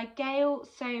started by Gail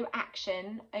Sew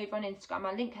Action over on Instagram.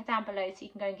 I'll link her down below so you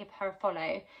can go and give her a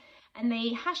follow. And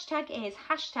the hashtag is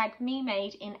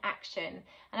 #MeMadeInAction.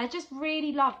 And I just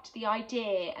really loved the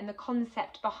idea and the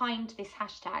concept behind this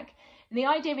hashtag. And the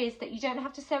idea is that you don't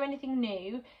have to sew anything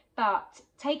new, but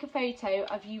take a photo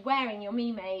of you wearing your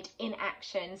Me Made in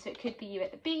action. So it could be you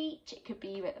at the beach, it could be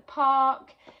you at the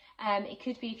park. It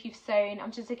could be if you've sewn,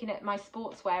 I'm just looking at my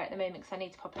sportswear at the moment because I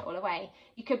need to pop it all away.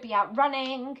 You could be out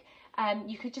running,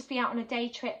 you could just be out on a day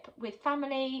trip with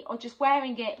family, or just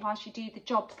wearing it whilst you do the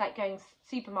jobs like going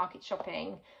supermarket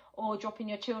shopping, or dropping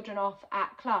your children off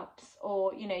at clubs,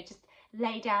 or, you know, just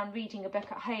lay down reading a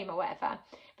book at home or whatever.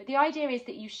 But the idea is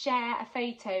that you share a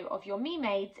photo of your Me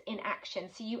Mades in action,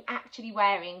 so you actually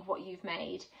wearing what you've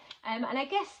made. And I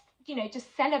guess, you know,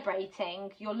 just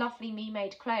celebrating your lovely Me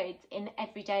Made clothes in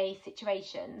everyday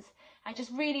situations. I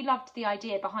just really loved the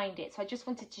idea behind it, so I just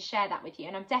wanted to share that with you,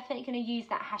 and I'm definitely going to use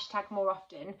that hashtag more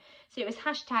often. So it was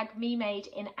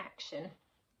 #MeMadeInAction.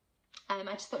 I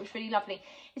just thought it was really lovely.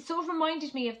 It sort of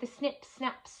reminded me of the Snip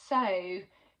Snap Sew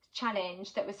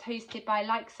challenge that was hosted by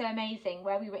Like So Amazing,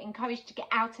 where we were encouraged to get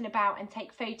out and about and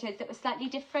take photos that were slightly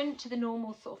different to the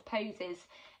normal sort of poses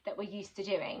that we're used to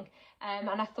doing. And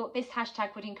I thought this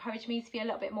hashtag would encourage me to be a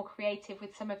little bit more creative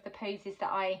with some of the poses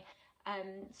that I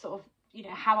sort of, you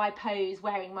know, how I pose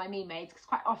wearing my Me Mades, because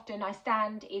quite often I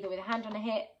stand either with a hand on a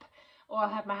hip, or I'll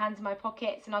have my hands in my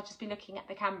pockets and I'll just be looking at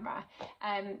the camera.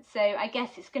 So I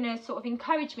guess it's going to sort of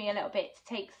encourage me a little bit to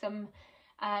take some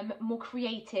more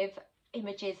creative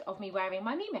images of me wearing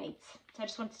my Me Mades. So I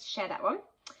just wanted to share that one.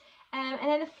 And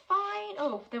then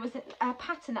there was a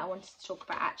pattern that I wanted to talk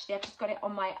about actually. I've just got it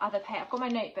on my other page. I've got my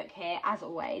notebook here as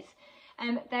always.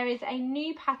 There is a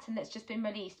new pattern that's just been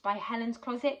released by Helen's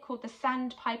Closet called the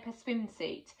Sandpiper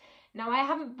Swimsuit. Now I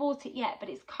haven't bought it yet, but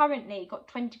it's currently got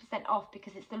 20% off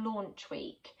because it's the launch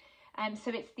week.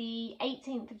 So it's the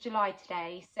 18th of July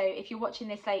today. So if you're watching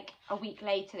this like a week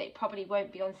later, it probably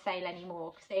won't be on sale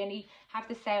anymore, because they only have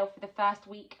the sale for the first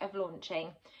week of launching.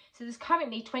 So there's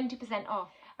currently 20%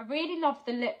 off. I really love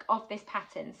the look of this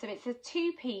pattern. So it's a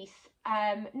two-piece,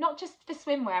 not just for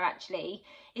swimwear actually.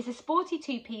 It's a sporty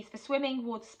two-piece for swimming,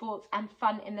 water sports and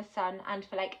fun in the sun, and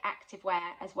for like active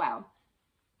wear as well.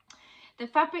 The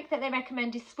fabric that they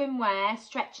recommend is swimwear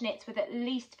stretch knits with at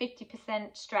least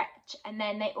 50% stretch, and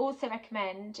then they also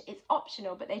recommend, it's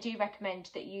optional, but they do recommend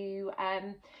that you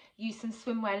use some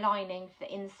swimwear lining for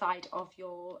the inside of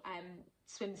your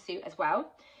swimsuit as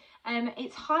well.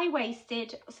 It's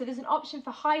high-waisted, so there's an option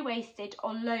for high-waisted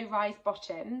or low-rise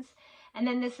bottoms, and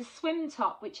then there's a swim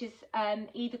top which is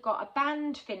either got a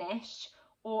band finish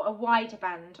or a wider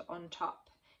band on top.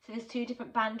 So there's two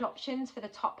different band options for the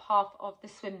top half of the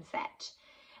swim set.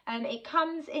 It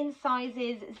comes in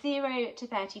sizes 0 to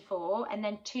 34, and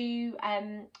then two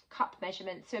cup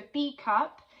measurements. So a B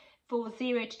cup for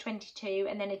 0 to 22,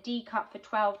 and then a D cup for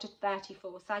 12 to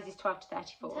 34, sizes 12 to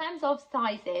 34. In terms of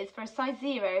sizes, for a size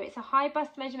 0, it's a high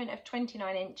bust measurement of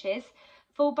 29 inches,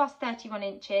 full bust 31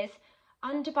 inches,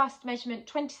 under bust measurement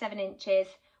 27 inches,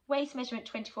 waist measurement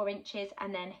 24 inches,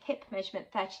 and then hip measurement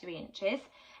 33 inches.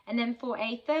 And then for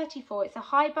a 34, it's a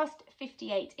high bust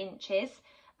 58 inches,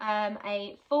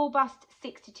 a full bust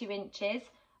 62 inches,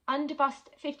 under bust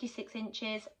 56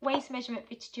 inches, waist measurement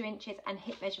 52 inches and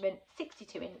hip measurement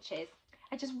 62 inches.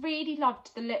 I just really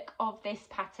loved the look of this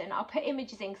pattern. I'll put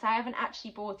images in because I haven't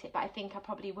actually bought it, but I think I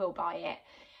probably will buy it.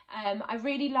 I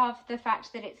really love the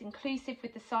fact that it's inclusive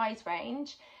with the size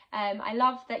range. I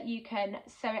love that you can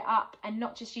sew it up and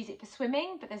not just use it for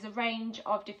swimming, but there's a range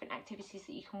of different activities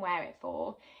that you can wear it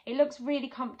for. It looks really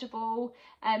comfortable.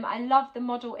 I love the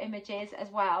model images as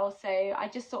well, so I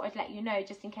just thought I'd let you know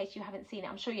just in case you haven't seen it.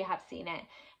 I'm sure you have seen it.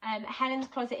 Helen's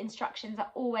Closet instructions are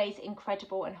always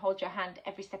incredible and hold your hand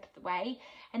every step of the way,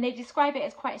 and they describe it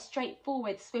as quite a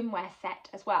straightforward swimwear set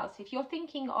as well. So if you're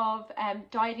thinking of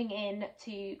diving in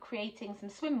to creating some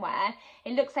swimwear,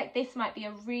 it looks like this might be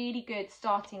a really good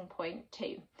starting point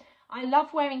too. I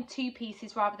love wearing two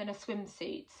pieces rather than a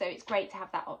swimsuit, so it's great to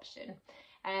have that option.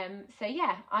 So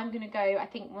yeah, I'm gonna go, I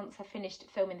think once I've finished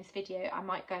filming this video, I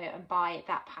might go and buy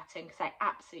that pattern because I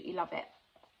absolutely love it.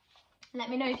 Let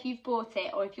me know if you've bought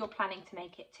it or if you're planning to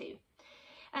make it too.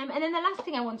 And then the last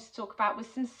thing I wanted to talk about was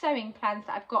some sewing plans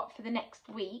that I've got for the next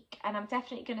week, and I'm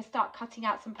definitely going to start cutting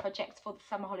out some projects for the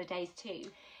summer holidays too.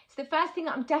 So the first thing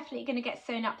that I'm definitely going to get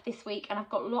sewn up this week, and I've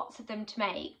got lots of them to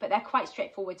make, but they're quite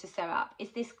straightforward to sew up, is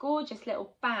this gorgeous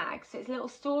little bag. So it's a little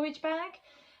storage bag,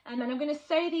 and I'm going to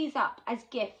sew these up as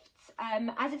gifts.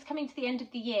 As it's coming to the end of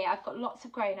the year, I've got lots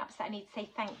of grown-ups that I need to say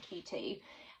thank you to.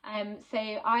 So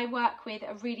I work with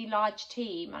a really large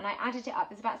team, and I added it up.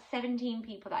 There's about 17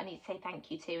 people that I need to say thank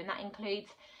you to, and that includes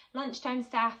lunchtime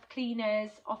staff,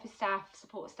 cleaners, office staff,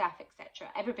 support staff, etc.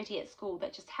 Everybody at school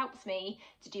that just helps me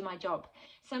to do my job.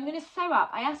 So I'm going to sew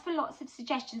up. I asked for lots of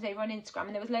suggestions over on Instagram,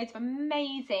 and there was loads of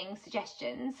amazing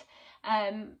suggestions,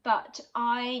 but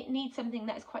I need something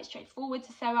that is quite straightforward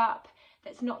to sew up,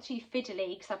 that's not too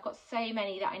fiddly, because I've got so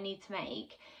many that I need to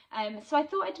make. So I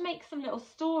thought I'd make some little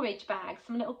storage bags,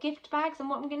 some little gift bags, and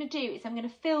what I'm going to do is I'm going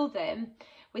to fill them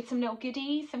with some little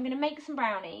goodies. So I'm going to make some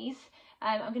brownies,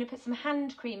 I'm going to put some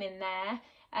hand cream in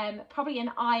there, probably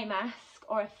an eye mask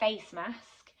or a face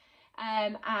mask,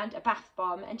 and a bath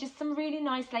bomb, and just some really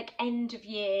nice like end of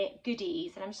year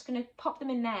goodies, and I'm just going to pop them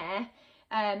in there,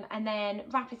 and then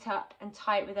wrap it up and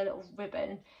tie it with a little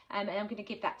ribbon, and I'm going to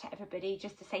give that to everybody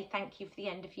just to say thank you for the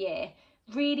end of year.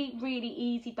 Really, really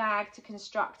easy bag to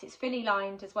construct. It's fully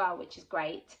lined as well, which is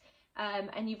great.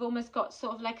 And you've almost got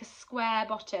sort of like a square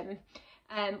bottom,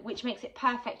 which makes it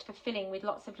perfect for filling with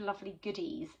lots of lovely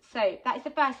goodies. So that is the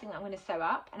first thing that I'm going to sew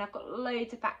up, and I've got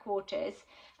loads of back quarters.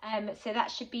 So that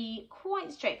should be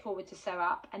quite straightforward to sew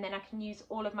up, and then I can use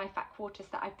all of my back quarters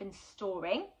that I've been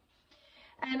storing.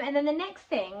 And then the next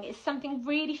thing is something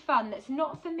really fun that's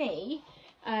not for me.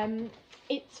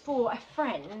 It's for a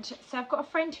friend. So I've got a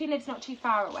friend who lives not too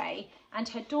far away, and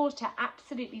her daughter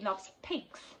absolutely loves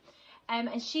pigs.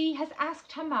 And she has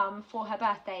asked her mum for her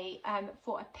birthday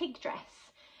for a pig dress,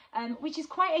 which is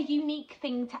quite a unique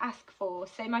thing to ask for.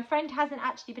 So my friend hasn't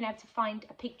actually been able to find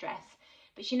a pig dress,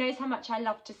 but she knows how much I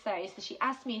love to sew. So she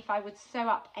asked me if I would sew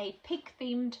up a pig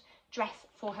themed dress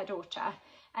for her daughter.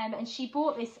 And she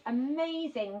bought this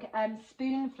amazing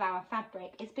spoon flower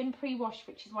fabric. It's been pre-washed,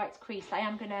 which is why it's creased. I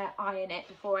am going to iron it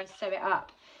before I sew it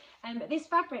up. But this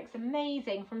fabric's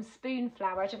amazing, from spoon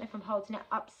flower. I don't know if I'm holding it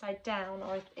upside down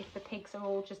or if the pigs are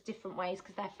all just different ways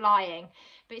because they're flying.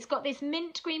 But it's got this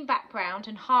mint green background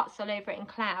and hearts all over it in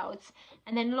clouds,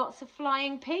 and then lots of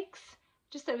flying pigs.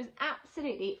 Just thought it was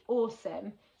absolutely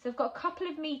awesome. So I've got a couple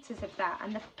of meters of that,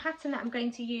 and the pattern that I'm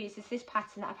going to use is this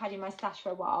pattern that I've had in my stash for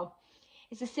a while.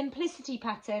 It's a simplicity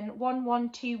pattern,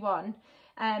 1121,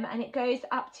 and it goes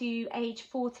up to age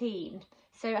 14.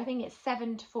 So I think it's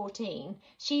 7 to 14.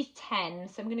 She's 10,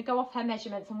 so I'm going to go off her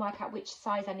measurements and work out which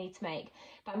size I need to make.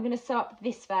 But I'm going to sew up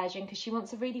this version because she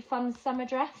wants a really fun summer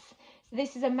dress. So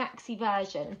this is a maxi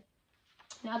version.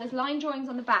 Now there's line drawings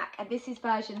on the back, and this is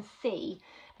version C.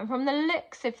 And from the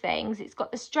looks of things, it's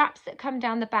got the straps that come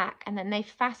down the back and then they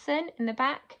fasten in the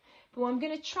back. But what I'm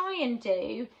going to try and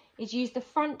do is use the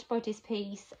front bodice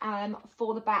piece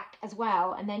for the back as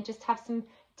well, and then just have some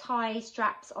tie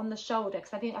straps on the shoulder,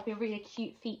 because I think that'd be a really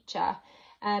cute feature.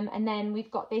 And then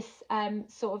we've got this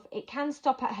sort of, it can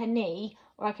stop at her knee,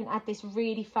 or I can add this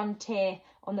really fun tier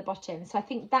on the bottom. So I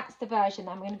think that's the version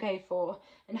that I'm going to go for,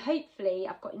 and hopefully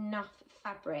I've got enough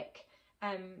fabric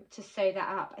to sew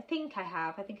that up. I think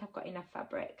I've got enough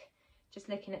fabric, just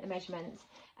looking at the measurements.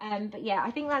 But yeah, I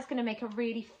think that's going to make a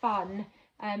really fun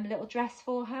little dress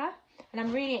for her, and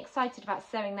I'm really excited about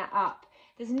sewing that up.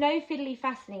 There's no fiddly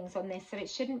fastenings on this, so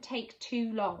it shouldn't take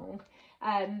too long.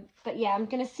 But yeah, I'm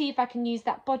going to see if I can use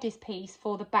that bodice piece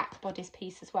for the back bodice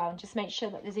piece as well, and just make sure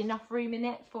that there's enough room in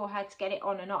it for her to get it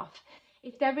on and off.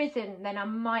 If there isn't, then I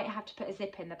might have to put a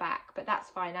zip in the back, but that's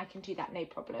fine. I can do that, no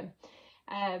problem.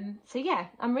 So yeah,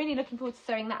 I'm really looking forward to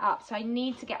sewing that up. So I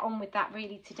need to get on with that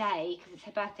really today because it's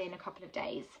her birthday in a couple of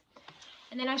days.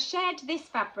 And then I shared this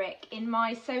fabric in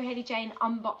my Sew Hayley Jane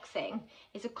unboxing.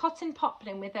 It's a cotton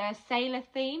poplin with a sailor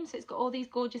theme. So it's got all these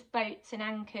gorgeous boats and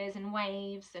anchors and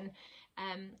waves and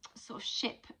sort of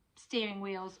ship steering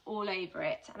wheels all over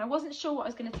it. And I wasn't sure what I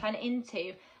was going to turn it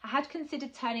into. I had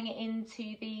considered turning it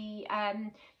into the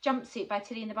jumpsuit by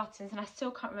Tilly and the Buttons, and I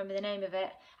still can't remember the name of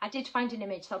it. I did find an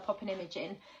image, so I'll pop an image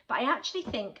in. But I actually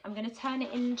think I'm going to turn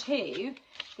it into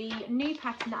the new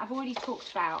pattern that I've already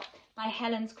talked about by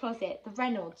Helen's Closet, the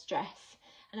Reynolds dress.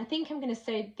 And I think I'm going to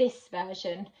sew this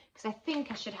version because I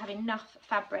think I should have enough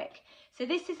fabric. So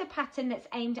this is a pattern that's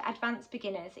aimed at advanced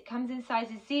beginners. It comes in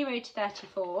sizes 0 to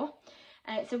 34.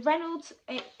 It's a Reynolds,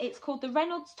 it's called the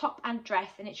Reynolds top and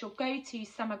dress, and it's your go-to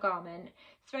summer garment.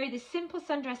 Throw this simple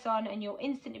sundress on and you'll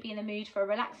instantly be in the mood for a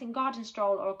relaxing garden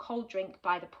stroll or a cold drink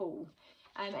by the pool.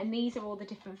 And these are all the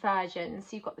different versions.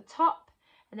 So you've got the top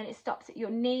and then it stops at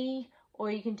your knee, or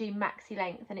you can do maxi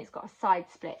length and it's got a side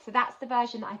split. So that's the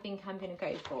version that I think I'm going to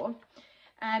go for.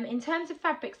 In terms of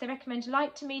fabrics, they recommend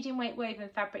light to medium weight woven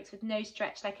fabrics with no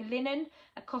stretch, like a linen,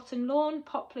 a cotton lawn,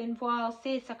 poplin, voile,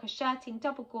 seersucker, shirting,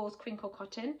 double gauze, crinkle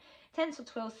cotton, tencel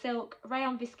twill silk,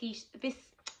 rayon viscose,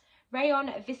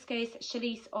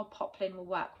 challis or poplin will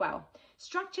work well.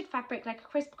 Structured fabric like a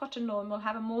crisp cotton lawn will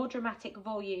have a more dramatic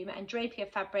volume, and drapier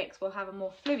fabrics will have a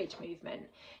more fluid movement.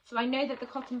 So I know that the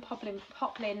cotton poplin,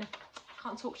 I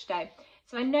can't talk today.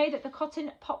 So I know that the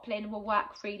cotton poplin will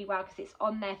work really well because it's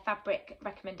on their fabric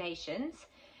recommendations.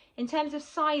 In terms of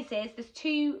sizes, there's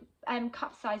two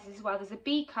cup sizes as well. There's a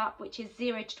B cup, which is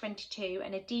 0 to 22,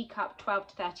 and a D cup, 12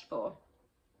 to 34.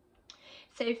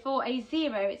 So for a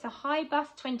 0, it's a high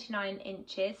bust 29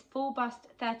 inches, full bust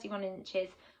 31 inches,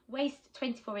 waist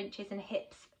 24 inches, and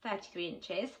hips 33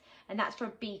 inches. And that's for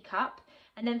a B cup.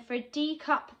 And then for a D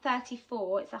cup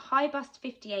 34, it's a high bust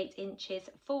 58 inches,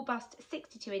 full bust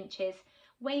 62 inches,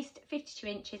 waist 52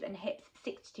 inches, and hips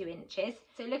 62 inches.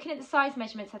 So looking at the size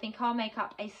measurements, I think I'll make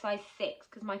up a size 6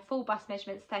 because my full bust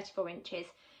measurement is 34 inches.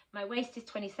 My waist is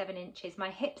 27 inches.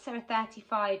 My hips are a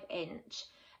 35 inch,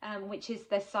 which is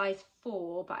the size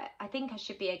 4, but I think I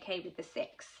should be okay with the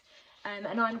 6.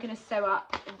 And I'm going to sew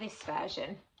up this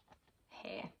version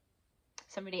here.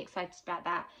 So I'm really excited about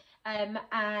that.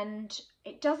 And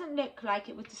it doesn't look like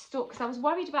it would distort, because I was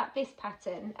worried about this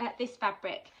pattern, this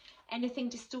fabric, anything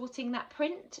distorting that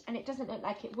print, and it doesn't look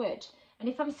like it would. And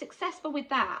if I'm successful with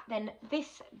that, then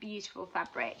this beautiful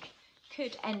fabric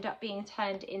could end up being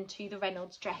turned into the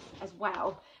Reynolds dress as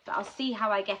well, but I'll see how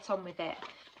I get on with it.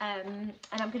 And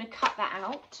I'm going to cut that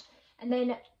out and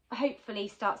then hopefully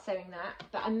start sewing that,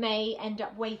 but I may end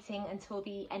up waiting until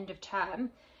the end of term.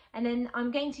 And then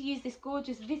I'm going to use this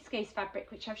gorgeous viscose fabric,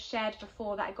 which I've shared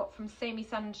before, that I got from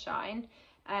SewMeSunshine.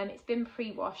 It's been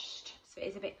pre-washed, so it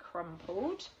is a bit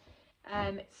crumpled.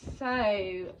 It's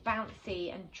so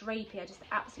bouncy and drapey. I just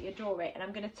absolutely adore it. And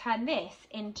I'm going to turn this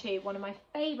into one of my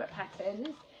favourite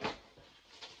patterns.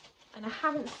 And I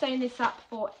haven't sewn this up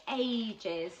for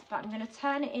ages, but I'm going to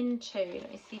turn it into,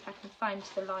 let me see if I can find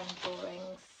the line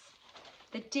drawings,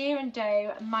 the Deer and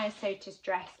Doe Maya Sotis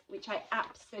dress, which I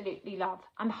absolutely love.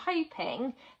 I'm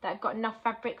hoping that I've got enough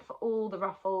fabric for all the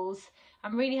ruffles.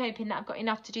 I'm really hoping that I've got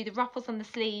enough to do the ruffles on the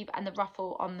sleeve and the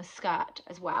ruffle on the skirt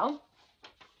as well.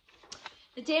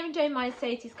 The Deer and Doe Maya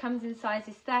Sotis comes in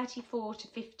sizes 34 to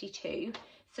 52.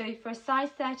 So for a size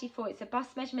 34, it's a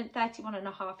bust measurement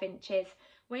 31.5 inches,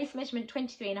 waist measurement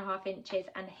 23.5 inches,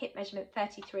 and hip measurement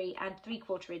 33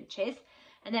 3/4 inches.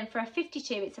 And then for a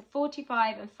 52, it's a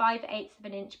 45 5/8 of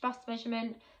an inch bust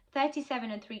measurement, 37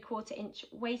 3/4 inch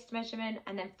waist measurement,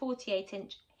 and then 48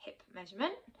 inch hip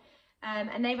measurement.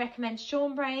 And they recommend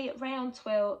chambray, rayon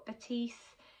twill, batiste,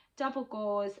 double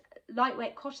gauze,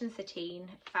 lightweight cotton sateen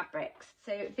fabrics.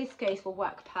 So viscose will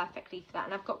work perfectly for that.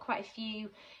 And I've got quite a few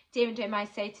Deer and Doe Maya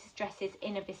Sotis dresses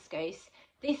in a viscose.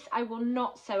 This I will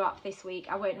not sew up this week.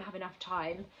 I won't have enough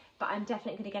time, but I'm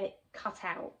definitely going to get it cut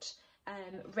out,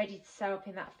 ready to sew up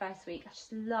in that first week. I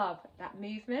just love that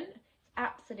movement. It's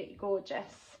absolutely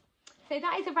gorgeous. So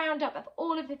that is a roundup of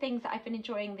all of the things that I've been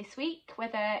enjoying this week,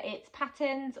 whether it's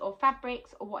patterns or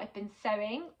fabrics or what I've been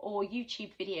sewing or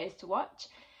YouTube videos to watch.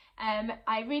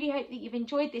 I really hope that you've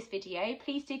enjoyed this video.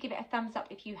 Please do give it a thumbs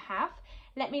up if you have.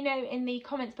 Let me know in the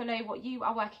comments below what you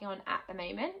are working on at the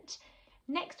moment.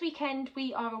 Next weekend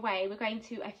we are away. We're going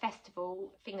to a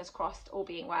festival, fingers crossed, all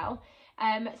being well.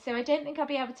 So I don't think I'll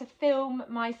be able to film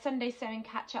my Sunday sewing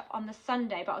catch up on the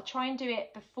Sunday, but I'll try and do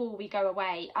it before we go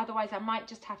away. Otherwise I might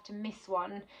just have to miss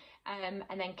one and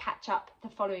then catch up the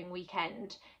following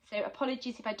weekend. So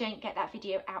apologies if I don't get that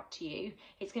video out to you.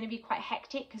 It's going to be quite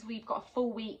hectic because we've got a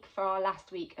full week for our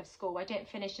last week of school. I don't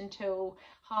finish until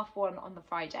 1:30 on the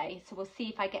Friday, so we'll see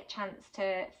if I get a chance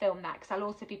to film that, because I'll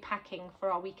also be packing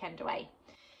for our weekend away.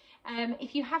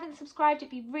 If you haven't subscribed,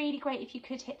 it'd be really great if you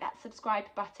could hit that subscribe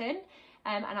button,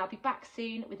 and I'll be back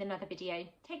soon with another video.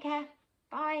 Take care.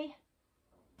 Bye.